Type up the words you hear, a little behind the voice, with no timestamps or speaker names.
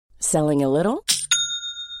Selling a little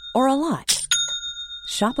or a lot?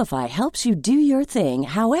 Shopify helps you do your thing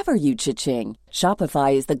however you cha-ching.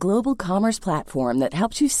 Shopify is the global commerce platform that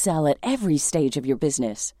helps you sell at every stage of your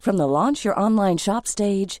business. From the launch your online shop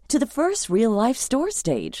stage to the first real-life store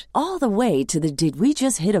stage, all the way to the did we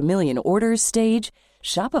just hit a million orders stage.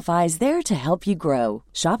 Shopify is there to help you grow.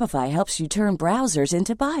 Shopify helps you turn browsers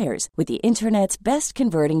into buyers with the internet's best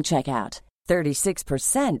converting checkout.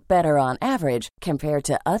 36% better on average compared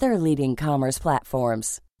to other leading commerce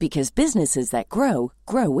platforms. Because businesses that grow,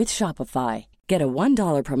 grow with Shopify. Get a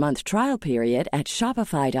 $1 per month trial period at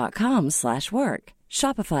shopify.com/work.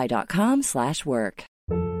 Shopify.com/work.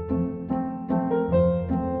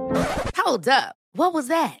 Hold up. What was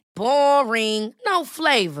that? Boring. No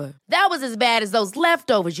flavor. That was as bad as those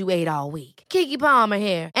leftovers you ate all week. Keke Palmer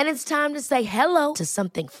here. And it's time to say hello to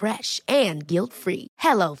something fresh and guilt-free.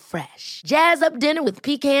 Hello Fresh. Jazz up dinner with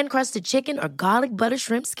pecan-crusted chicken or garlic butter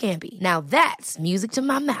shrimp scampi. Now that's music to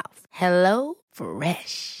my mouth. Hello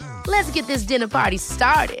Fresh. Let's get this dinner party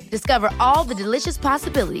started. Discover all the delicious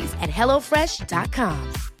possibilities at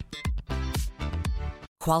hellofresh.com.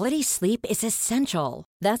 Quality sleep is essential.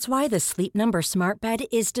 That's why the Sleep Number Smart Bed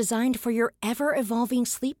is designed for your ever-evolving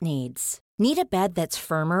sleep needs. Need a bed that's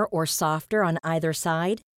firmer or softer on either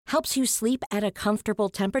side? Helps you sleep at a comfortable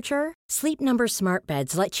temperature? Sleep Number Smart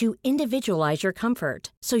Beds let you individualize your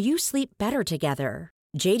comfort, so you sleep better together.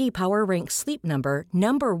 J.D. Power ranks Sleep Number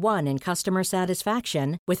number 1 in customer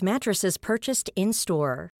satisfaction with mattresses purchased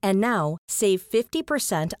in-store. And now, save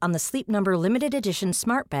 50% on the Sleep Number Limited Edition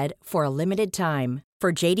Smart Bed for a limited time.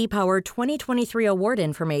 For J.D. Power 2023 award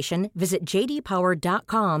information, visit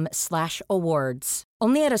jdpower.com/awards.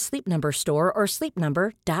 Only at a Sleep Number store or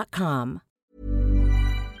sleepnumber.com.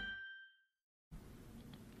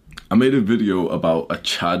 I made a video about a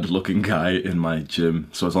Chad-looking guy in my gym.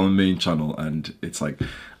 So it's on the main channel, and it's like,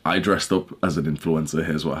 I dressed up as an influencer,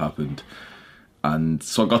 here's what happened. And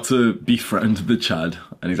so I got to befriend the Chad,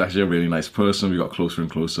 and he's actually a really nice person. We got closer and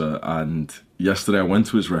closer, and yesterday I went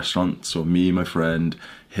to his restaurant. So me, my friend,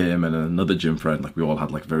 him, and another gym friend, like we all had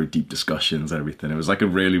like very deep discussions and everything. It was like a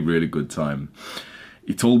really, really good time.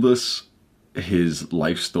 He told us his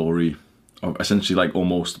life story of essentially like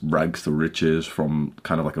almost rags to riches from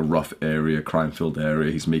kind of like a rough area, crime-filled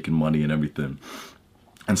area. He's making money and everything.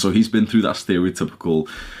 And so he's been through that stereotypical,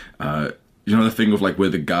 you know, the thing of like where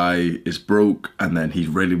the guy is broke and then he's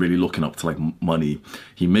really, really looking up to like money.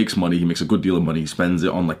 He makes money, he makes a good deal of money, he spends it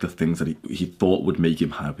on like the things that he thought would make him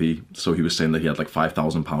happy. So he was saying that he had like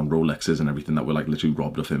 £5,000 Rolexes and everything that were like literally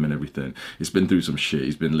robbed of him and everything. He's been through some shit,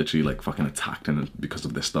 he's been literally like fucking attacked and because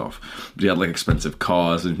of this stuff. But he had like expensive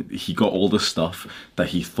cars and he got all the stuff that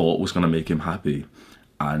he thought was going to make him happy.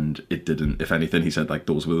 And it didn't. If anything, he said like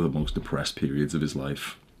those were the most depressed periods of his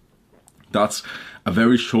life. That's a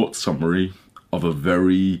very short summary of a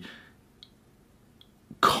very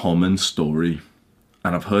common story.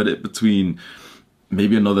 And I've heard it between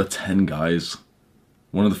maybe another 10 guys.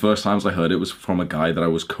 One of the first times I heard it was from a guy that I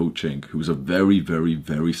was coaching who was a very, very,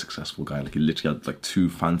 very successful guy. Like he literally had like 2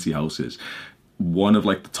 fancy houses. One of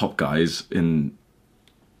like the top guys in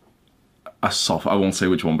I won't say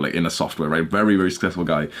which one, but like in a software, right? Very, very successful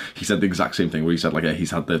guy. He said the exact same thing where he said like, yeah, he's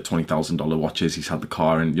had the $20,000 watches, he's had the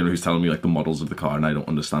car, and you know, he's telling me like the models of the car, and I don't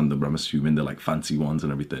understand them, but I'm assuming they're like fancy ones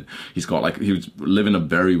and everything. He's got like, he was living a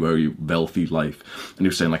very, very wealthy life, and he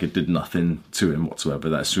was saying like it did nothing to him whatsoever,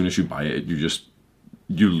 that as soon as you buy it, you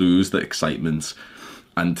lose the excitement.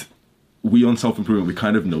 And we on self-improvement, we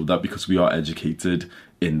kind of know that because we are educated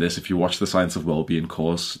in this. If you watch the Science of Wellbeing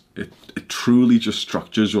course, it truly just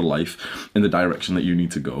structures your life in the direction that you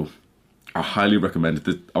need to go. I highly recommend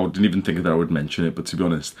it. I didn't even think that I would mention it, but to be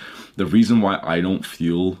honest, the reason why I don't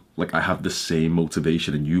feel like I have the same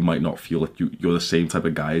motivation and you might not feel like you're the same type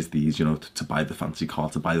of guy as these, you know, to buy the fancy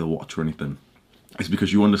car, to buy the watch or anything, is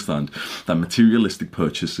because you understand that materialistic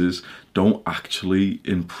purchases don't actually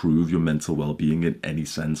improve your mental well-being in any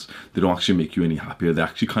sense. They don't actually make you any happier. They're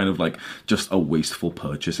actually kind of like just a wasteful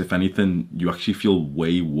purchase. If anything, you actually feel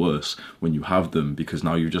way worse when you have them because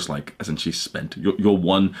now you're just like essentially spent. You're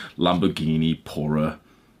one Lamborghini poorer.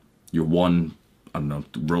 You're one, I don't know,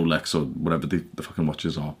 Rolex or whatever the fucking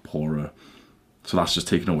watches are poorer. So that's just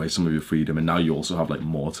taking away some of your freedom, and now you also have like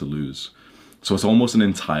more to lose. So it's almost an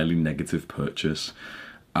entirely negative purchase.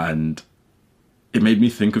 And it made me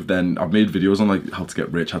think of then, I've made videos on like how to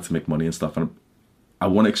get rich, how to make money and stuff. And I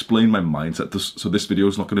want to explain my mindset. So this video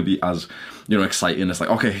is not going to be as, you know, exciting. It's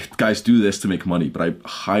like, okay, guys, do this to make money. But I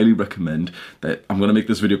highly recommend that I'm going to make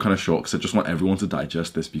this video kind of short because I just want everyone to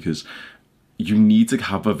digest this, because you need to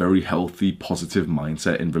have a very healthy, positive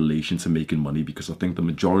mindset in relation to making money, because I think the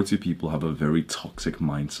majority of people have a very toxic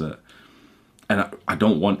mindset. And I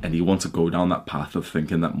don't want anyone to go down that path of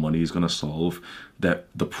thinking that money is going to solve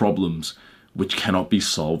the problems which cannot be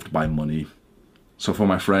solved by money. So for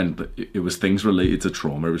my friend, it was things related to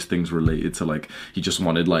trauma. It was things related to, like, he just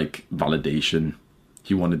wanted, like, validation.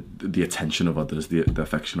 He wanted the attention of others, the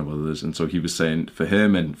affection of others. And so he was saying for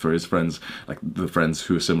him and for his friends, like the friends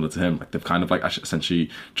who are similar to him, like they've kind of like essentially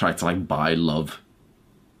tried to like buy love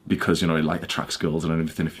because, you know, it like attracts girls and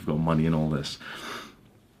everything if you've got money and all this.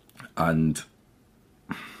 And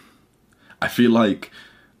I feel like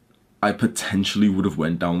I potentially would have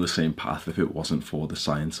went down the same path if it wasn't for the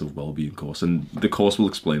Science of Wellbeing course. And the course will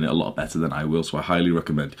explain it a lot better than I will, so I highly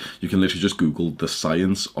recommend. You can literally just Google the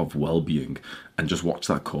Science of Wellbeing and just watch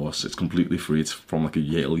that course. It's completely free. It's from like a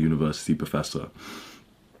Yale University professor.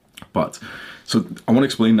 But, so I want to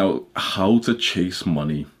explain now how to chase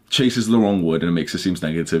money. Chase is the wrong word and it makes it seem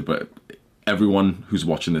negative, but everyone who's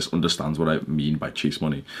watching this understands what I mean by chase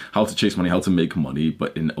money. How to chase money, how to make money,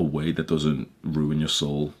 but in a way that doesn't ruin your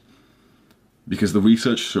soul. Because the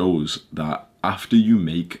research shows that after you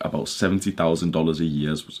make about $70,000 a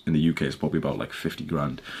year, in the UK it's probably about like 50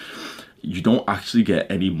 grand, you don't actually get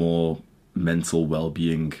any more mental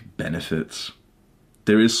well-being benefits.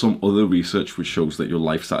 There is some other research which shows that your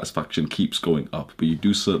life satisfaction keeps going up, but you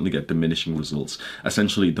do certainly get diminishing results.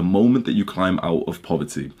 Essentially, the moment that you climb out of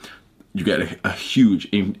poverty, you get a huge,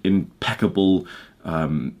 impeccable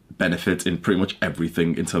benefit in pretty much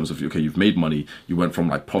everything in terms of, okay, you've made money, you went from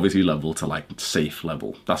like poverty level to like safe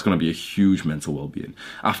level. That's going to be a huge mental well-being.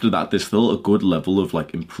 After that, there's still a good level of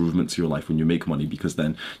like improvement to your life when you make money, because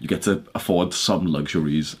then you get to afford some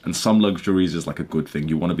luxuries, and some luxuries is like a good thing.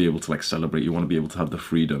 You want to be able to like celebrate, you want to be able to have the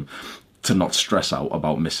freedom to not stress out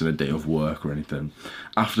about missing a day of work or anything.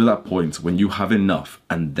 After that point, when you have enough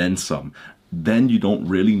and then some, then you don't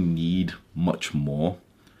really need much more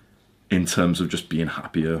in terms of just being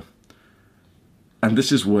happier. And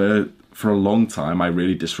this is where, for a long time, I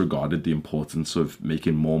really disregarded the importance of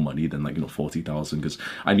making more money than, like, you know, 40,000, because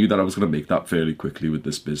I knew that I was going to make that fairly quickly with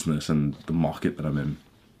this business and the market that I'm in.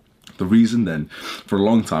 The reason then, for a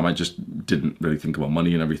long time, I just didn't really think about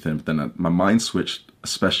money and everything. But then my mind switched,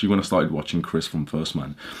 especially when I started watching Chris from First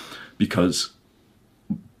Man, because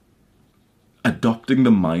adopting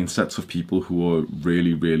the mindsets of people who are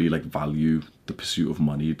really, really like value the pursuit of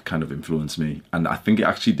money kind of influenced me. And I think it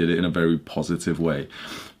actually did it in a very positive way.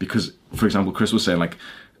 Because, for example, Chris was saying, like,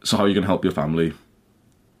 so how are you going to help your family?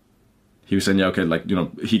 He was saying, yeah, okay, like, you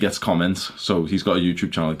know, he gets comments. So he's got a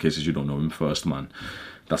YouTube channel, in cases you don't know him, First Man.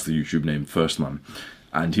 That's the YouTube name, First Man.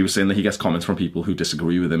 And he was saying that he gets comments from people who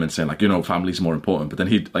disagree with him and saying, like, you know, family's more important. But then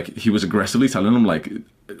he was aggressively telling them, like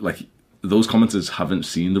those commenters haven't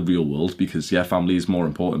seen the real world, because, yeah, family is more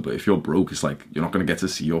important, but if you're broke, it's like, you're not going to get to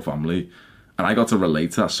see your family. And I got to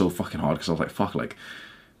relate to that so fucking hard, because I was like, fuck, like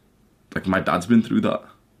my dad's been through that.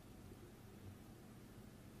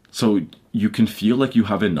 So you can feel like you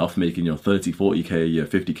have enough making your 30, 40k a year,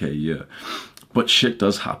 50k a year, but shit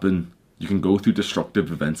does happen. You can go through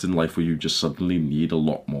destructive events in life where you just suddenly need a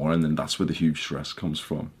lot more, and then that's where the huge stress comes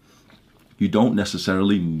from. You don't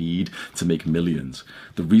necessarily need to make millions.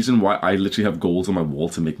 The reason why I literally have goals on my wall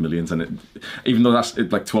to make millions, and even though that's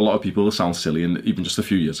like to a lot of people it sounds silly, and even just a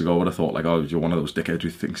few years ago I would have thought like, oh, you're one of those dickheads who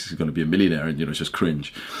thinks he's going to be a millionaire, and, you know, it's just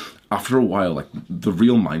cringe. After a while, like, the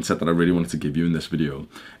real mindset that I really wanted to give you in this video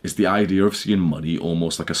is the idea of seeing money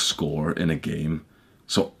almost like a score in a game.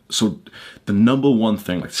 So the number one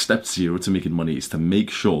thing, like step 0 to making money, is to make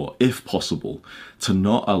sure, if possible, to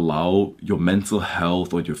not allow your mental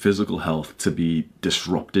health or your physical health to be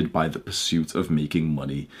disrupted by the pursuit of making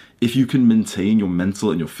money. If you can maintain your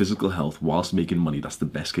mental and your physical health whilst making money, that's the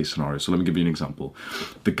best case scenario. So let me give you an example.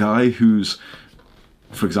 The guy who's,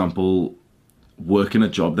 for example, working a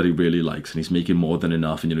job that he really likes, and he's making more than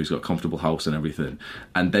enough, and, you know, he's got a comfortable house and everything,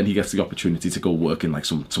 and then he gets the opportunity to go work in like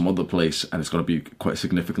some other place, and it's going to be quite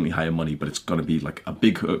significantly higher money, but it's going to be like a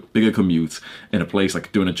bigger commute in a place,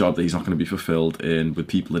 like doing a job that he's not going to be fulfilled in, with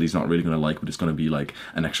people that he's not really going to like, but it's going to be like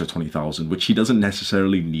an extra 20,000, which he doesn't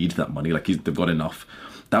necessarily need that money, like they've got enough.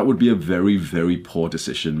 That would be a very, very poor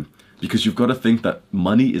decision. Because you've got to think that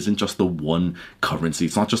money isn't just the one currency.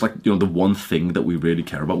 It's not just like, you know, the one thing that we really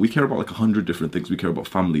care about. We care about like 100 different things. We care about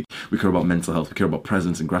family. We care about mental health. We care about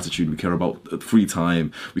presence and gratitude. We care about free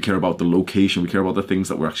time. We care about the location. We care about the things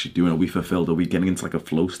that we're actually doing. Are we fulfilled? Are we getting into like a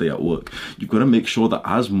flow state at work? You've got to make sure that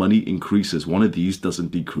as money increases, one of these doesn't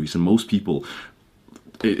decrease. And most people,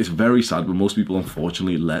 it's very sad, but most people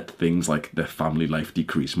unfortunately let things like their family life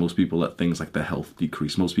decrease. Most people let things like their health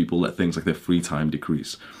decrease. Most people let things like their free time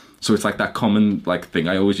decrease. So it's like that common like thing.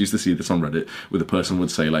 I always used to see this on Reddit where the person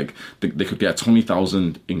would say like they could get a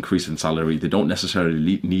 20,000 increase in salary. They don't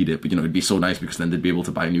necessarily need it, but you know, it'd be so nice because then they'd be able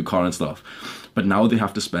to buy a new car and stuff. But now they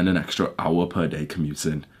have to spend an extra hour per day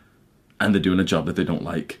commuting, and they're doing a job that they don't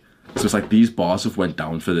like. So it's like these bars have went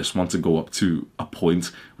down for this one to go up to a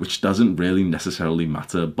point which doesn't really necessarily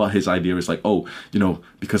matter. But his idea is like, oh, you know,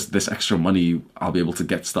 because this extra money, I'll be able to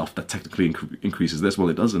get stuff that technically increases this. Well,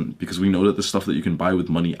 it doesn't, because we know that the stuff that you can buy with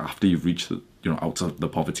money after you've reached the, you know, out of the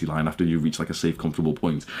poverty line, after you reach like a safe, comfortable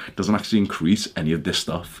point, doesn't actually increase any of this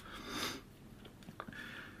stuff.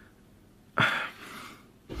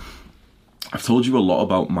 I've told you a lot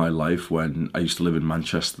about my life when I used to live in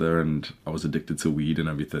Manchester and I was addicted to weed and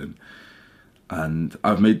everything. And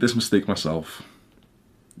I've made this mistake myself.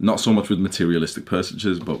 Not so much with materialistic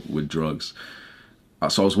purchases, but with drugs.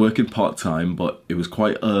 So I was working part-time, but it was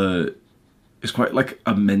quite like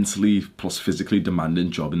a mentally plus physically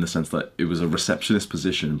demanding job, in the sense that it was a receptionist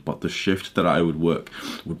position, but the shift that I would work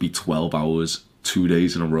would be 12 hours, 2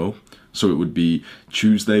 days in a row. So it would be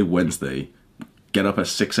Tuesday, Wednesday, get up at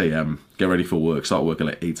 6 a.m, get ready for work, start working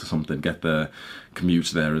at 8 or something, get the commute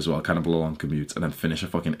there as well, kind of a long commute, and then finish at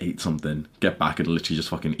fucking 8 something, get back and literally just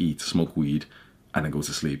fucking eat, smoke weed, and then go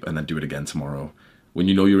to sleep, and then do it again tomorrow. When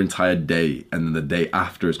you know your entire day, and then the day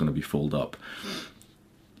after is going to be filled up.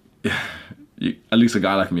 At least a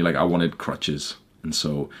guy like me, like I wanted crutches, and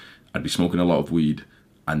so I'd be smoking a lot of weed,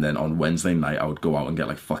 and then on Wednesday night I would go out and get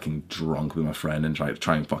like fucking drunk with my friend and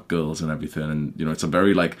try and fuck girls and everything. And you know, it's a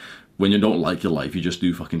very like, when you don't like your life, you just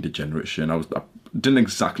do fucking degenerate shit. And I didn't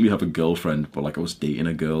exactly have a girlfriend, but like I was dating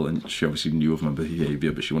a girl, and she obviously knew of my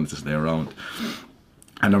behaviour, but she wanted to stay around.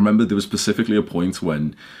 And I remember there was specifically a point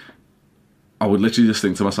when I would literally just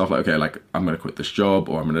think to myself like, okay, like I'm gonna quit this job,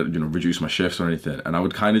 or I'm gonna, you know, reduce my shifts or anything. And I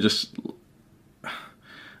would kind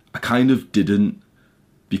of didn't,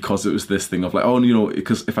 because it was this thing of like, oh, you know,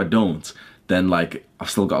 because if I don't, then like I've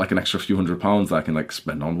still got like an extra few £100 that I can like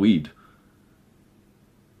spend on weed.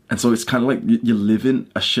 And so it's kind of like you're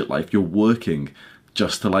living a shit life. You're working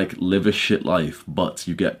just to like live a shit life, but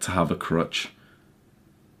you get to have a crutch.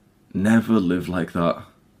 Never live like that.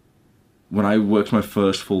 When I worked my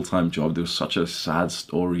first full-time job, there was such a sad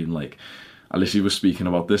story. And like, I literally was speaking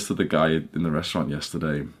about this to the guy in the restaurant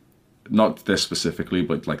yesterday. Not this specifically,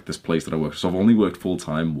 but like this place that I work. So I've only worked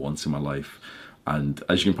full-time once in my life. And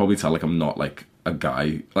as you can probably tell, like I'm not like a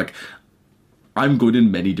guy, like I'm good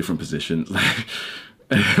in many different positions. Like,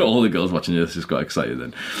 all the girls watching this just got excited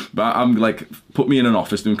then. But I'm like, put me in an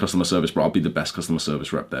office doing customer service, bro, I'll be the best customer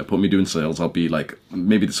service rep there. Put me doing sales, I'll be like,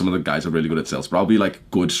 maybe some of the guys are really good at sales, but I'll be like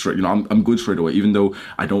good straight, you know, I'm good straight away, even though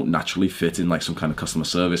I don't naturally fit in like some kind of customer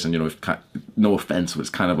service. And you know, no offense, but it's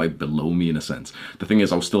kind of like below me in a sense. The thing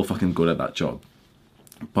is, I was still fucking good at that job.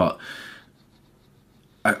 But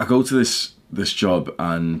I go to this job,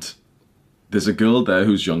 and there's a girl there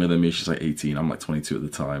who's younger than me. She's like 18, I'm like 22 at the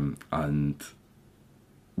time, and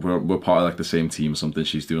we're part of like the same team or something.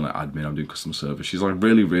 She's doing like admin, I'm doing customer service. She's like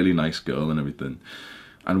really, really nice girl and everything.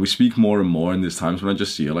 And we speak more and more, and there's times when I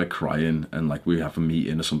just see her like crying, and like we have a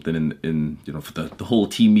meeting or something in you know, for the whole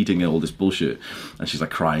team meeting and all this bullshit, and she's like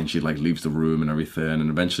crying, she like leaves the room and everything. And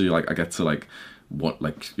eventually like I get to like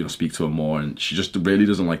speak to her more, and she just really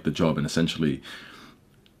doesn't like the job, and essentially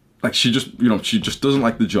like she just doesn't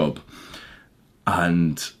like the job.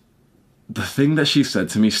 And the thing that she said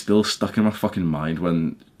to me still stuck in my fucking mind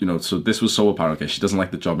when, you know, so this was so apparent, okay, she doesn't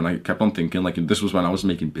like the job, and I kept on thinking, like, this was when I was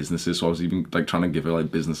making businesses, so I was even, like, trying to give her, like,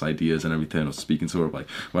 business ideas and everything. I was speaking to her, like,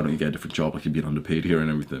 why don't you get a different job, like, you're being underpaid here and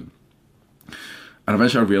everything. And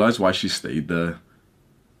eventually I realised why she stayed there.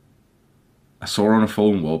 I saw her on a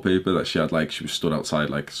phone wallpaper that she had, like, she was stood outside,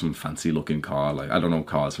 like, some fancy-looking car, like, I don't know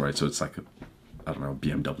cars, right, so it's like a, I don't know,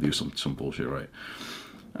 BMW, some bullshit, right?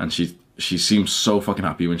 And she seems so fucking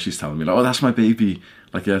happy when she's telling me, like, oh, that's my baby.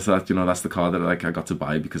 Like, yes, that, you know, that's the car that like I got to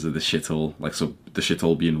buy because of the shithole. Like, so the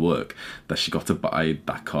shithole being work, that she got to buy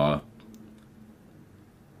that car.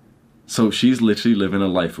 So she's literally living a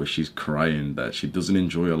life where she's crying that she doesn't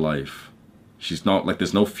enjoy her life. She's not, like,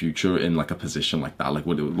 there's no future in, like, a position like that. Like,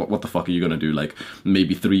 what the fuck are you gonna do? Like,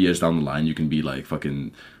 maybe 3 years down the line, you can be, like,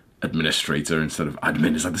 fucking administrator instead of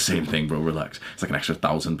admin. It's like the same thing, bro, relax. It's like an extra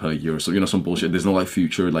 1,000 per year or so, you know, some bullshit. There's no, like,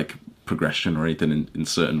 future, like, progression or anything in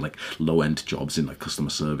certain, like, low-end jobs in, like,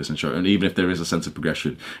 customer service and shit. And even if there is a sense of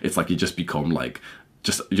progression, it's like you just become, like,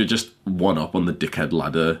 you're just one up on the dickhead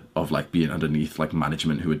ladder of, like, being underneath, like,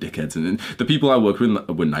 management who are dickheads. And the people I work with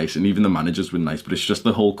were nice, and even the managers were nice, but it's just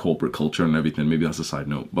the whole corporate culture and everything. Maybe that's a side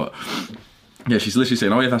note. But yeah, she's literally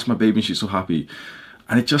saying, oh yeah, that's my baby, and she's so happy.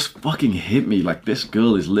 And it just fucking hit me, like, this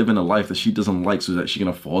girl is living a life that she doesn't like so that she can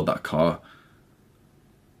afford that car.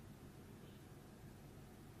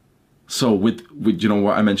 So with you know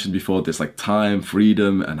what I mentioned before, this like time,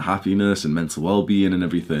 freedom and happiness and mental well-being and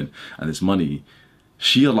everything, and this money,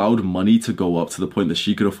 she allowed money to go up to the point that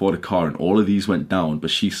she could afford a car, and all of these went down,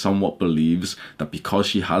 but she somewhat believes that because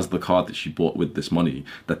she has the car that she bought with this money,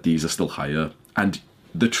 that these are still higher. And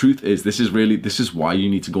the truth is, this is why you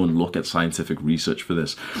need to go and look at scientific research for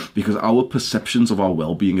this, because our perceptions of our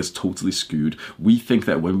well-being is totally skewed. We think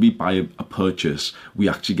that when we buy a purchase, we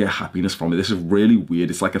actually get happiness from it. This is really weird.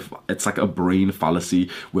 It's like a brain fallacy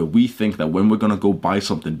where we think that when we're going to go buy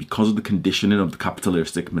something, because of the conditioning of the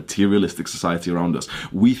capitalistic, materialistic society around us,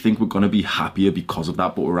 we think we're going to be happier because of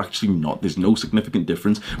that, but we're actually not. There's no significant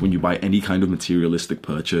difference when you buy any kind of materialistic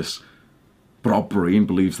purchase, but our brain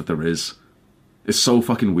believes that there is. It's so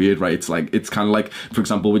fucking weird, right? It's kind of like, for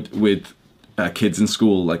example, with kids in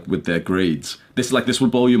school, like with their grades. This will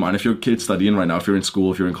blow your mind. If you're a kid studying right now, if you're in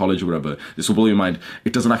school, if you're in college or whatever, this will blow your mind.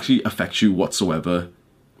 It doesn't actually affect you whatsoever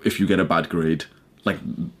if you get a bad grade.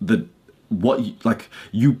 You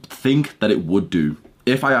think that it would do.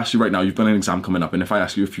 If I ask you right now, you've got an exam coming up, and if I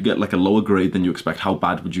ask you if you get like a lower grade than you expect, how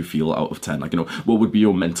bad would you feel out of 10? Like, you know, what would be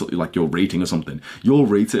your mental, like your rating or something? You'll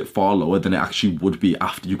rate it far lower than it actually would be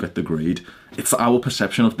after you get the grade. It's our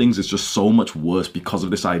perception of things is just so much worse because of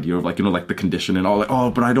this idea of like, you know, like the conditioning, or like, oh,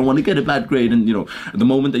 but I don't want to get a bad grade. And, you know, the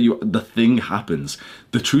moment that the thing happens,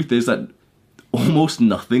 the truth is that almost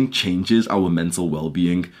nothing changes our mental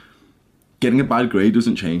well-being. Getting a bad grade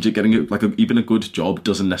doesn't change it. Getting even a good job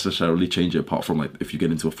doesn't necessarily change it, apart from like if you get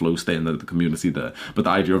into a flow state and the community there. But the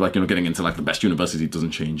idea of like, you know, getting into like the best university doesn't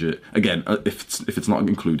change it. Again, if it's not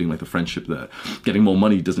including like the friendship there, getting more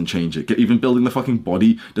money doesn't change it. Even building the fucking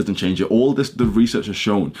body doesn't change it. All this, the research has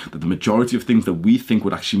shown that the majority of things that we think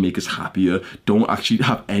would actually make us happier don't actually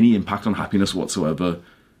have any impact on happiness whatsoever.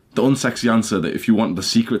 The unsexy answer, that if you want the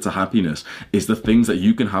secret to happiness, is the things that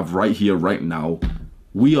you can have right here, right now.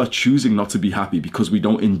 We are choosing not to be happy because we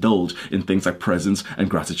don't indulge in things like presence and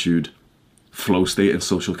gratitude, flow state and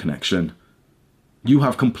social connection. You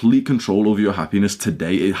have complete control over your happiness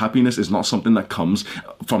today. Happiness is not something that comes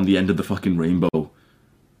from the end of the fucking rainbow.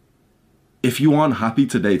 If you aren't happy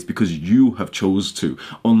today, it's because you have chose to,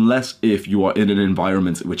 unless if you are in an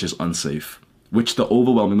environment which is unsafe, which the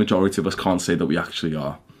overwhelming majority of us can't say that we actually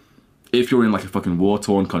are. If you're in like a fucking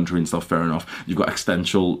war-torn country and stuff, fair enough. You've got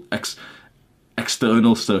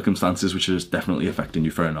external circumstances which are just definitely affecting you,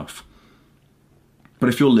 fair enough. But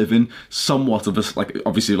if you're living somewhat of a, like,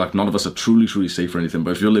 obviously like none of us are truly safe or anything,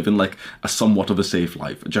 but if you're living like a somewhat of a safe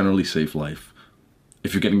life, a generally safe life,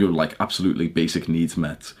 if you're getting your like absolutely basic needs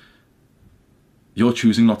met, you're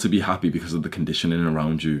choosing not to be happy because of the conditioning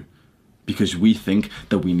around you. Because we think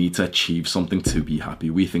that we need to achieve something to be happy.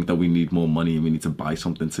 We think that we need more money and we need to buy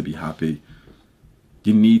something to be happy.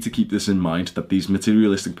 You need to keep this in mind, that these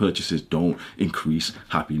materialistic purchases don't increase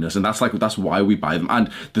happiness. And that's why we buy them. And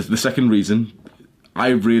the second reason, I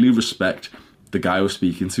really respect the guy I was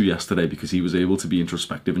speaking to yesterday, because he was able to be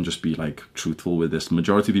introspective and just be like truthful with this. The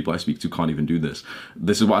majority of people I speak to can't even do this.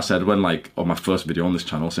 This is what I said when like on my first video on this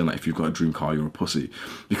channel, saying like, if you've got a dream car, you're a pussy.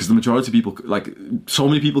 Because the majority of people, like so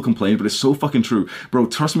many people complain, but it's so fucking true. Bro,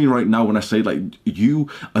 trust me right now when I say like, you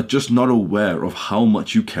are just not aware of how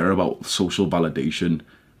much you care about social validation.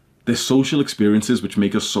 There's social experiences which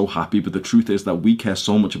make us so happy, but the truth is that we care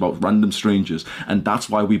so much about random strangers, and that's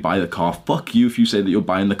why we buy the car. Fuck you if you say that you're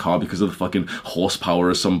buying the car because of the fucking horsepower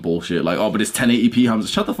or some bullshit. Like, oh, but it's 1080p, Hamza.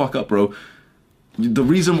 Shut the fuck up, bro. The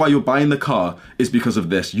reason why you're buying the car is because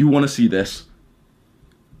of this. You want to see this.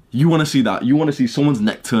 You want to see that. You want to see someone's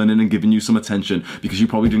neck turning and giving you some attention because you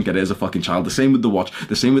probably didn't get it as a fucking child. The same with the watch.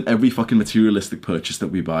 The same with every fucking materialistic purchase that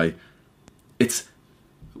we buy.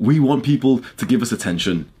 We want people to give us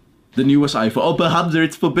attention. The newest iPhone. Oh, but Hamza,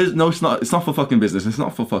 it's for business. No, it's not. It's not for fucking business. It's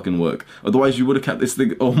not for fucking work. Otherwise, you would have kept. It's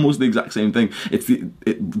almost the exact same thing. It's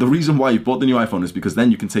the reason why you bought the new iPhone is because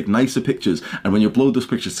then you can take nicer pictures, and when you upload those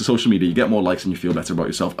pictures to social media, you get more likes and you feel better about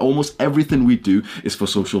yourself. Almost everything we do is for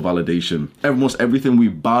social validation. Almost everything we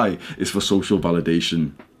buy is for social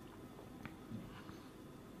validation.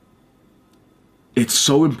 It's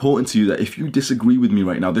so important to you that if you disagree with me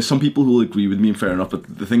right now, there's some people who will agree with me, and fair enough.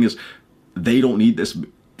 But the thing is, they don't need this.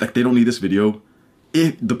 Like, they don't need this video.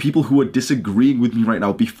 If the people who are disagreeing with me right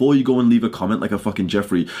now, before you go and leave a comment like a fucking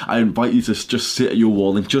Jeffrey, I invite you to just sit at your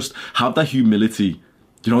wall and just have that humility.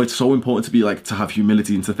 You know, it's so important to be like, to have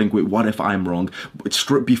humility and to think, wait, what if I'm wrong?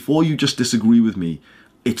 Before you just disagree with me,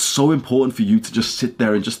 it's so important for you to just sit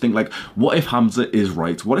there and just think like, what if Hamza is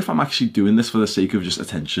right? What if I'm actually doing this for the sake of just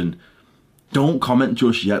attention? Don't comment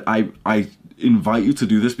just yet. invite you to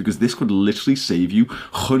do this because this could literally save you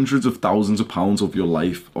hundreds of thousands of pounds of your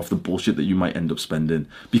life off the bullshit that you might end up spending.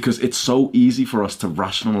 Because it's so easy for us to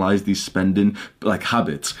rationalize these spending like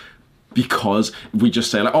habits because we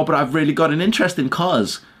just say like, oh, but I've really got an interest in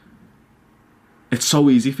cars. It's so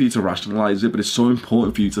easy for you to rationalize it, but it's so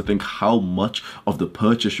important for you to think how much of the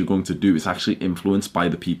purchase you're going to do is actually influenced by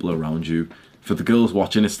the people around you. For the girls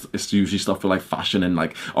watching, it's usually stuff for like fashion and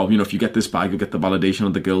like, oh, you know, if you get this bag, you'll get the validation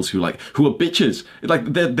of the girls who are bitches.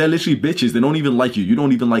 Like they're literally bitches. They don't even like you. You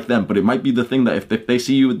don't even like them. But it might be the thing that if they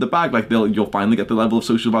see you with the bag, like you'll finally get the level of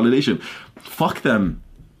social validation. Fuck them.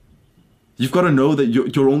 You've got to know that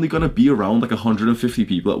you're only going to be around like 150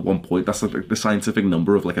 people at one point. That's like the scientific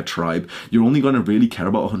number of like a tribe. You're only going to really care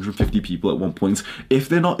about 150 people at one point. If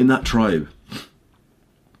they're not in that tribe,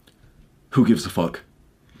 who gives a fuck?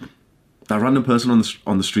 That random person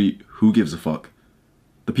on the street, who gives a fuck?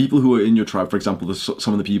 The people who are in your tribe, for example,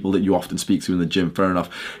 some of the people that you often speak to in the gym, fair enough.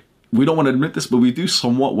 We don't want to admit this, but we do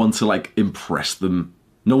somewhat want to like impress them.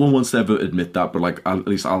 No one wants to ever admit that, but like at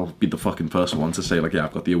least I'll be the fucking first one to say like, yeah,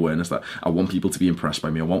 I've got the awareness that I want people to be impressed by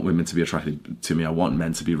me. I want women to be attracted to me. I want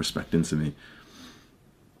men to be respecting to me.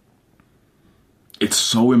 It's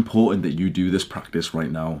so important that you do this practice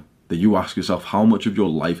right now. That you ask yourself how much of your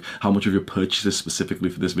life, how much of your purchases specifically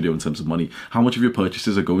for this video in terms of money, how much of your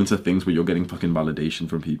purchases are going to things where you're getting fucking validation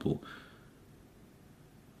from people.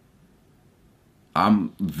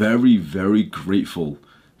 I'm very, very grateful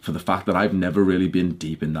for the fact that I've never really been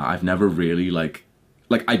deep in that. I've never really like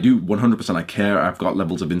I do 100%, I care, I've got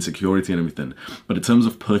levels of insecurity and everything. But in terms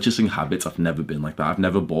of purchasing habits, I've never been like that. I've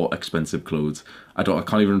never bought expensive clothes. I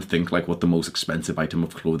can't even think like what the most expensive item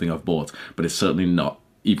of clothing I've bought, but it's certainly not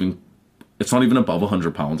even above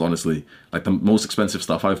 £100, honestly. Like the most expensive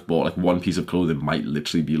stuff I've bought, like one piece of clothing might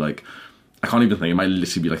literally be like, I can't even think, it might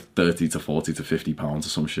literally be like 30 to 40 to 50 pounds or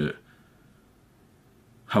some shit.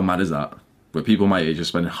 How mad is that? Where people my age are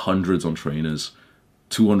spending hundreds on trainers,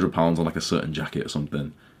 £200 on like a certain jacket or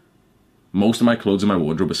something. Most of my clothes in my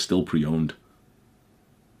wardrobe are still pre-owned.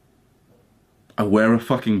 I wear a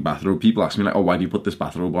fucking bathrobe. People ask me like, oh, why do you put this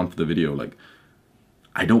bathrobe on for the video? Like,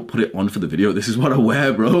 I don't put it on for the video. This is what I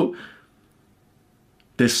wear, bro.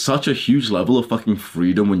 There's such a huge level of fucking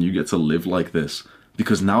freedom when you get to live like this.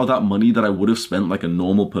 Because now that money that I would have spent like a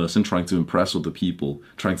normal person trying to impress other people,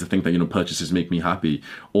 trying to think that, you know, purchases make me happy,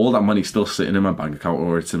 all that money's still sitting in my bank account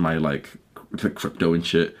or it's in my like crypto and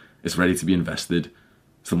shit. It's ready to be invested.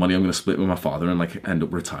 It's the money I'm going to split with my father and like end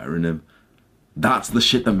up retiring him. That's the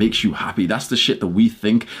shit that makes you happy. That's the shit that we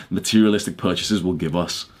think materialistic purchases will give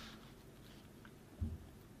us.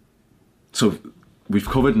 So we've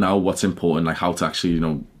covered now what's important, like how to actually, you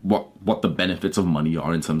know, what the benefits of money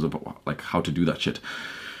are in terms of like how to do that shit.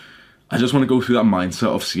 I just want to go through that mindset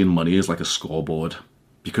of seeing money as like a scoreboard,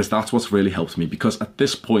 because that's what's really helped me. Because at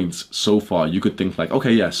this point so far, you could think like,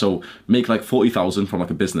 okay, yeah, so make like 40,000 from like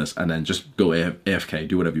a business and then just go AFK,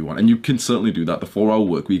 do whatever you want. And you can certainly do that. The 4-hour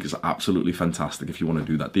work week is absolutely fantastic if you want to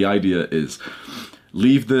do that. The idea is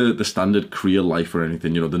leave the standard career life or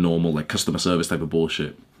anything, you know, the normal like customer service type of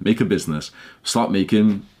bullshit. Make a business. Start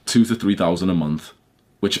making 2,000 to 3,000 a month,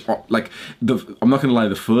 which like I'm not gonna lie,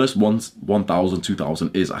 the first 1,000,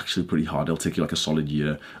 2,000 is actually pretty hard. It'll take you like a solid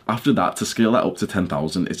year. After that, to scale that up to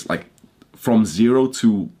 10,000, it's like from 0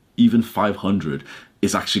 to even 500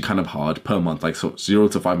 is actually kind of hard per month. Like, so $0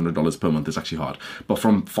 to $500 per month is actually hard, but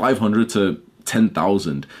from 500 to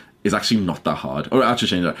 10,000 is actually not that hard. Or actually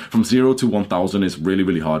change that. From 0 to 1,000 is really,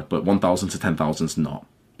 really hard, but 1,000 to 10,000 is not.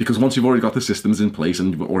 Because once you've already got the systems in place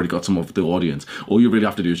and you've already got some of the audience, all you really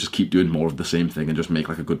have to do is just keep doing more of the same thing and just make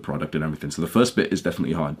like a good product and everything. So the first bit is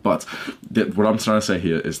definitely hard. But what I'm trying to say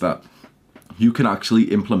here is that you can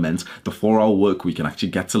actually implement the 4-hour work week and actually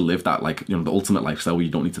get to live that, like, you know, the ultimate lifestyle where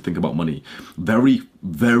you don't need to think about money very,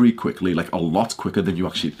 very quickly, like a lot quicker than you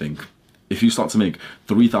actually think. If you start to make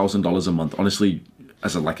 $3,000 a month, honestly,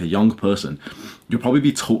 as a young person, you'll probably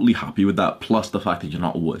be totally happy with that. Plus the fact that you're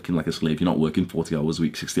not working like a slave. You're not working 40 hours a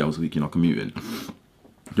week, 60 hours a week. You're not commuting.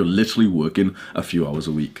 You're literally working a few hours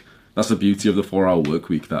a week. That's the beauty of the 4-hour work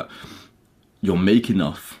week, that you'll make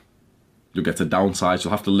enough. You'll get to downsize. You'll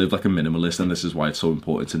have to live like a minimalist. And this is why it's so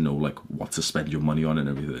important to know like what to spend your money on and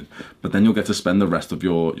everything. But then you'll get to spend the rest of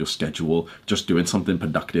your schedule just doing something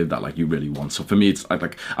productive that like you really want. So for me, it's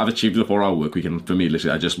like I've achieved the 4-hour work week. And for me,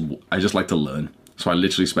 literally, I just like to learn. So I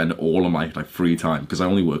literally spend all of my like free time, because I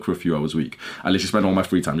only work for a few hours a week. I literally spend all my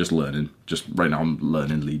free time just learning. Just right now I'm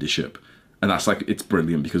learning leadership. And that's like, it's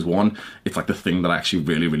brilliant because one, it's like the thing that I actually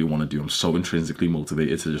really, really want to do. I'm so intrinsically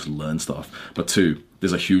motivated to just learn stuff. But two,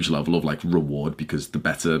 there's a huge level of like reward because the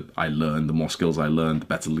better I learn, the more skills I learn, the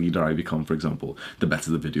better leader I become, for example, the better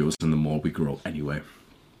the videos and the more we grow anyway.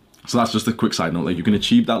 So that's just a quick side note. Like, you can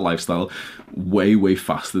achieve that lifestyle way, way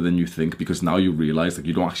faster than you think because now you realize that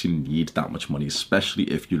you don't actually need that much money, especially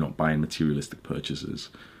if you're not buying materialistic purchases.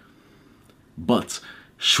 But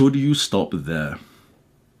should you stop there?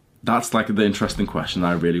 That's like the interesting question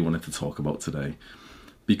I really wanted to talk about today.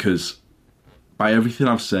 Because by everything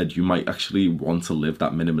I've said, you might actually want to live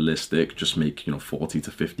that minimalistic, just make, 40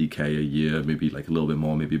 to 50k a year, maybe like a little bit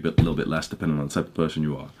more, maybe a little bit less, depending on the type of person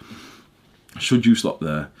you are. Should you stop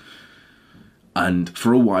there? And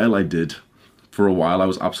for a while I did. For a while I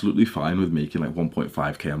was absolutely fine with making like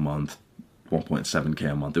 1.5k a month,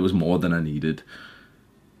 1.7k a month. It was more than I needed.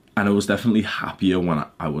 And I was definitely happier when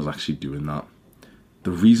I was actually doing that.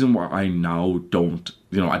 The reason why I now don't,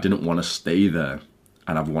 I didn't want to stay there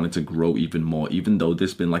and I've wanted to grow even more, even though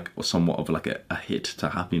there's been like somewhat of like a hit to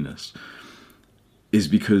happiness, is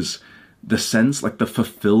because the sense, like the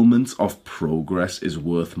fulfillment of progress is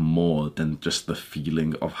worth more than just the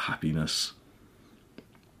feeling of happiness.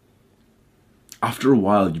 After a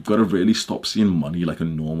while, you've got to really stop seeing money like a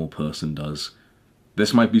normal person does.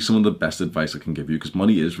 This might be some of the best advice I can give you because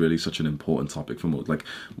money is really such an important topic for most. Like,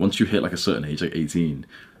 once you hit like a certain age, like 18,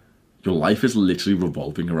 your life is literally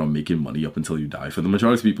revolving around making money up until you die. For the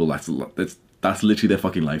majority of people, that's literally their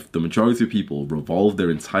fucking life. The majority of people revolve their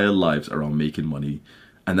entire lives around making money.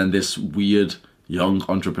 And then this weird young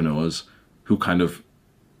entrepreneurs who kind of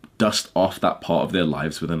dust off that part of their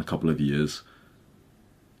lives within a couple of years.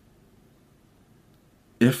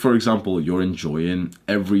 If, for example, you're enjoying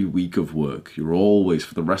every week of work, you're always,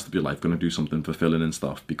 for the rest of your life, going to do something fulfilling and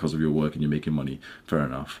stuff because of your work and you're making money, fair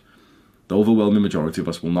enough. The overwhelming majority of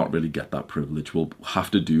us will not really get that privilege. We'll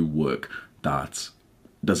have to do work that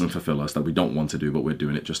doesn't fulfill us, that we don't want to do, but we're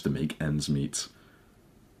doing it just to make ends meet.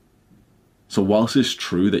 So whilst it's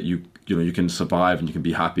true that you can survive and you can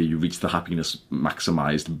be happy, you reach the happiness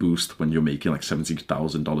maximized boost when you're making like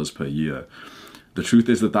 $70,000 per year, the truth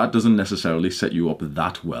is that doesn't necessarily set you up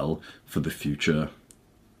that well for the future.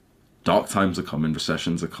 Dark times are coming,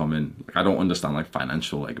 recessions are coming. Like, I don't understand like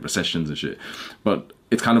financial like recessions and shit, but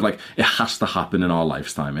it's kind of like it has to happen in our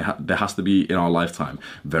lifetime. There has to be in our lifetime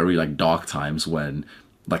very like dark times when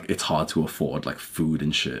like it's hard to afford like food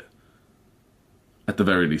and shit. At the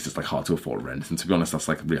very least, it's like hard to afford rent, and to be honest, that's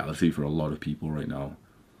like reality for a lot of people right now.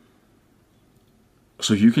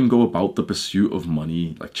 So you can go about the pursuit of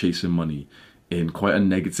money, like chasing money, in quite a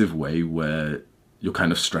negative way where you're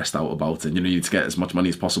kind of stressed out about it. You need to get as much money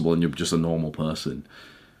as possible and you're just a normal person.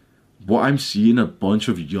 What I'm seeing a bunch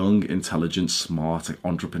of young, intelligent, smart like,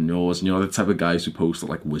 entrepreneurs, the type of guys who post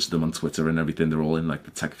like wisdom on Twitter and everything, they're all in like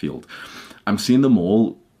the tech field. I'm seeing them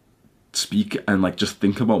all speak and like just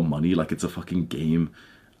think about money like it's a fucking game.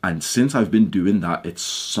 And since I've been doing that, it's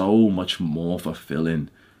so much more fulfilling.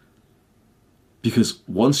 Because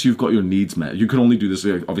once you've got your needs met, you can only do this,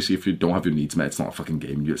 obviously, if you don't have your needs met, it's not a fucking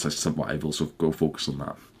game, it's like survival, so go focus on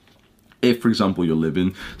that. If, for example, you're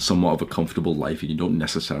living somewhat of a comfortable life and you don't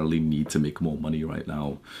necessarily need to make more money right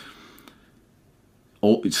now,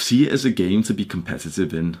 see it as a game to be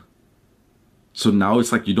competitive in. So now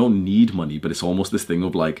it's like you don't need money, but it's almost this thing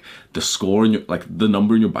of like the score in your, like the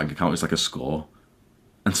number in your bank account is like a score.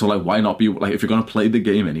 And so like, why not be, like if you're going to play the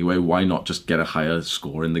game anyway, why not just get a higher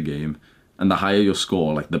score in the game? And the higher your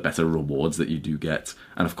score, like the better rewards that you do get.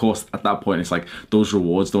 And of course, at that point, it's like those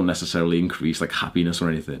rewards don't necessarily increase like happiness or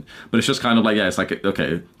anything. But it's just kind of like, yeah, it's like,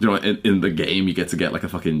 okay, in the game, you get to get like a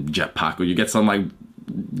fucking jetpack, or you get some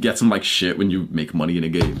like shit when you make money in a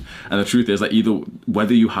game. And the truth is like either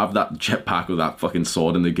whether you have that jetpack or that fucking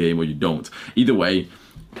sword in the game or you don't, either way,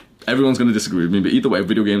 everyone's going to disagree with me, but either way,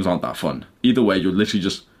 video games aren't that fun. Either way, you're literally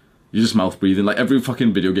just mouth breathing. Like every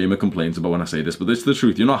fucking video gamer complains about when I say this, but it's the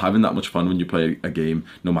truth. You're not having that much fun when you play a game,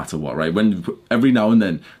 no matter what, right? When every now and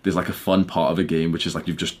then there's like a fun part of a game, which is like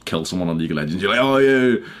you've just killed someone on League of Legends. You're like, oh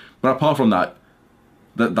yeah. But apart from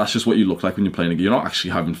that's just what you look like when you're playing a game. You're not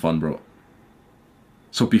actually having fun, bro.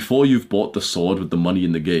 So before you've bought the sword with the money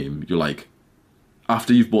in the game, you're like,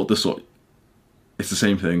 after you've bought the sword, it's the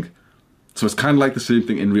same thing. So it's kind of like the same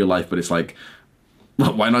thing in real life, but it's like,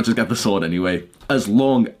 well, why not just get the sword anyway? As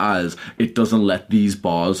long as it doesn't let these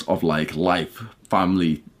bars of like life,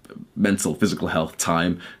 family, mental, physical health,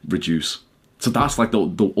 time reduce. So that's like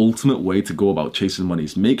the ultimate way to go about chasing money,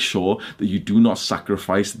 is make sure that you do not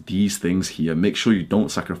sacrifice these things here. Make sure you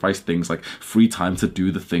don't sacrifice things like free time to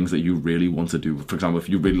do the things that you really want to do. For example, if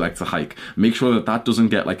you really like to hike, make sure that that doesn't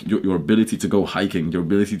get like your ability to go hiking, your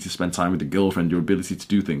ability to spend time with a girlfriend, your ability to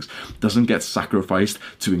do things doesn't get sacrificed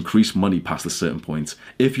to increase money past a certain point.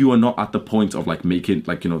 If you are not at the point of like making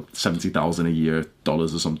like, you know, $70,000 a year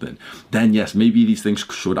dollars or something, then yes, maybe these things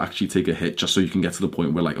should actually take a hit just so you can get to the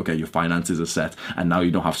point where like, okay, your finances are set and now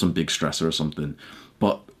you don't have some big stressor or something.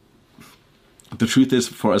 But the truth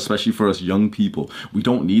is, especially for us young people, we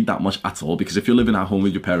don't need that much at all, because if you're living at home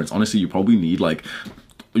with your parents, honestly, you probably need like,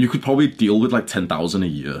 you could probably deal with like 10,000 a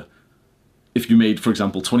year. If you made, for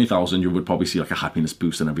example, 20,000, you would probably see like a happiness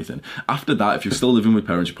boost and everything. After that, if you're still living with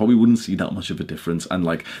parents, you probably wouldn't see that much of a difference. And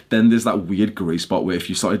like, then there's that weird grey spot where if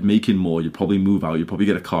you started making more, you'd probably move out, you'd probably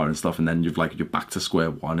get a car and stuff, and then you're back to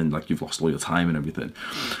square one and like you've lost all your time and everything.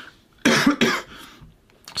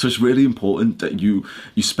 So it's really important that you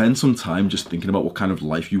spend some time just thinking about what kind of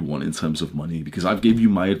life you want in terms of money, because I've gave you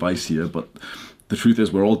my advice here, but the truth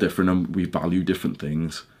is we're all different and we value different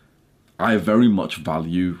things. I very much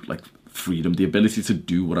value like freedom, the ability to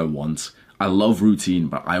do what I want. I love routine,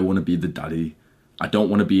 but I want to be the daddy. I don't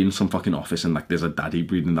want to be in some fucking office and like there's a daddy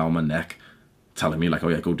breathing down my neck telling me like, oh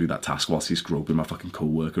yeah, go do that task whilst he's groping my fucking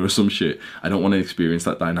co-worker or some shit. I don't want to experience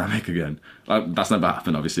that dynamic again. That's never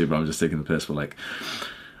happened, obviously, but I'm just taking the piss. But like,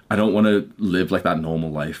 I don't want to live like that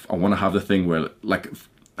normal life. I want to have the thing where like,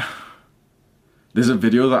 there's a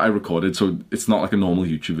video that I recorded, so it's not like a normal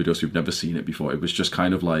YouTube video, so you've never seen it before. It was just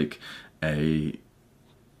kind of like a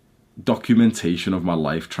documentation of my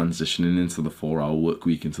life transitioning into the 4-hour work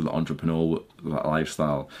week, into the entrepreneurial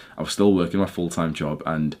lifestyle. I was still working my full-time job,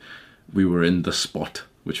 and we were in the spot,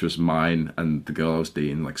 which was mine and the girl I was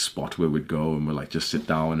dating, like spot where we'd go and we'd like just sit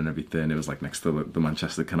down and everything. It was like next to the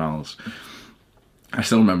Manchester canals. I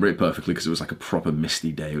still remember it perfectly because it was like a proper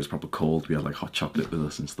misty day. It was proper cold. We had like hot chocolate with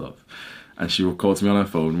us and stuff. And she records me on her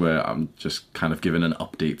phone where I'm just kind of giving an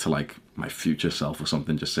update to like my future self or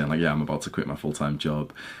something, just saying like, yeah, I'm about to quit my full-time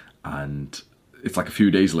job. And it's like a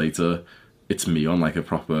few days later, it's me on like a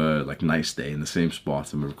proper like nice day in the same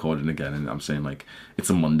spot, and we're recording again, and I'm saying like, it's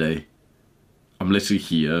a Monday. I'm literally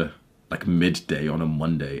here like midday on a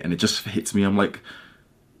Monday, and it just hits me. I'm like,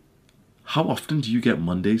 how often do you get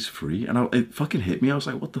Mondays free? And it fucking hit me. I was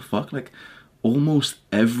like, what the fuck? Like, almost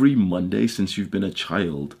every Monday since you've been a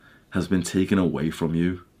child has been taken away from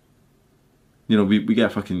you. You know, we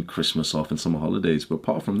get fucking Christmas off and summer holidays, but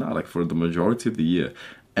apart from that, like for the majority of the year,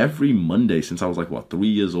 every Monday since I was like, 3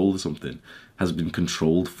 years old or something, has been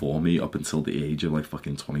controlled for me up until the age of like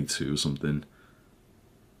fucking 22 or something.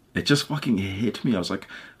 It just fucking hit me. I was like,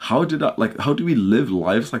 how do we live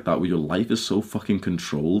lives like that where your life is so fucking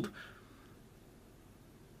controlled?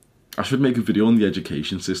 I should make a video on the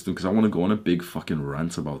education system because I want to go on a big fucking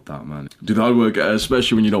rant about that, man. Do that work,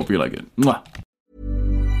 especially when you don't feel like it. Mwah.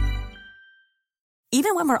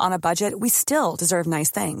 Even when we're on a budget, we still deserve nice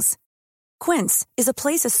things. Quince is a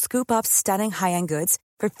place to scoop up stunning high-end goods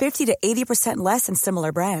for 50 to 80% less than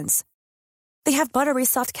similar brands. They have buttery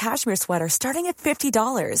soft cashmere sweaters starting at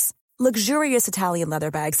 $50, luxurious Italian leather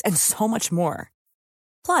bags, and so much more.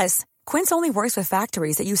 Plus, Quince only works with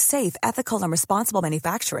factories that use safe, ethical, and responsible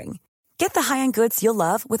manufacturing. Get the high-end goods you'll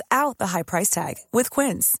love without the high price tag with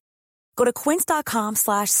Quince. Go to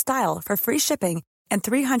quince.com/style for free shipping and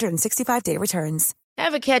 365-day returns.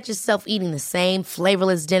 Ever catch yourself eating the same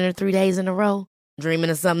flavorless dinner 3 days in a row? Dreaming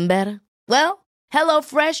of something better? Well,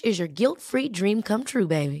 HelloFresh is your guilt-free dream come true,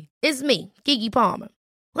 baby. It's me, Keke Palmer.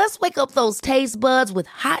 Let's wake up those taste buds with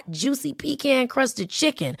hot, juicy pecan-crusted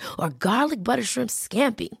chicken or garlic butter shrimp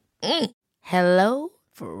scampi. Hello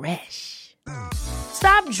Fresh.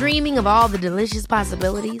 Stop dreaming of all the delicious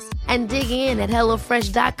possibilities and dig in at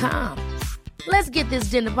HelloFresh.com. Let's get this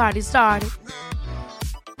dinner party started.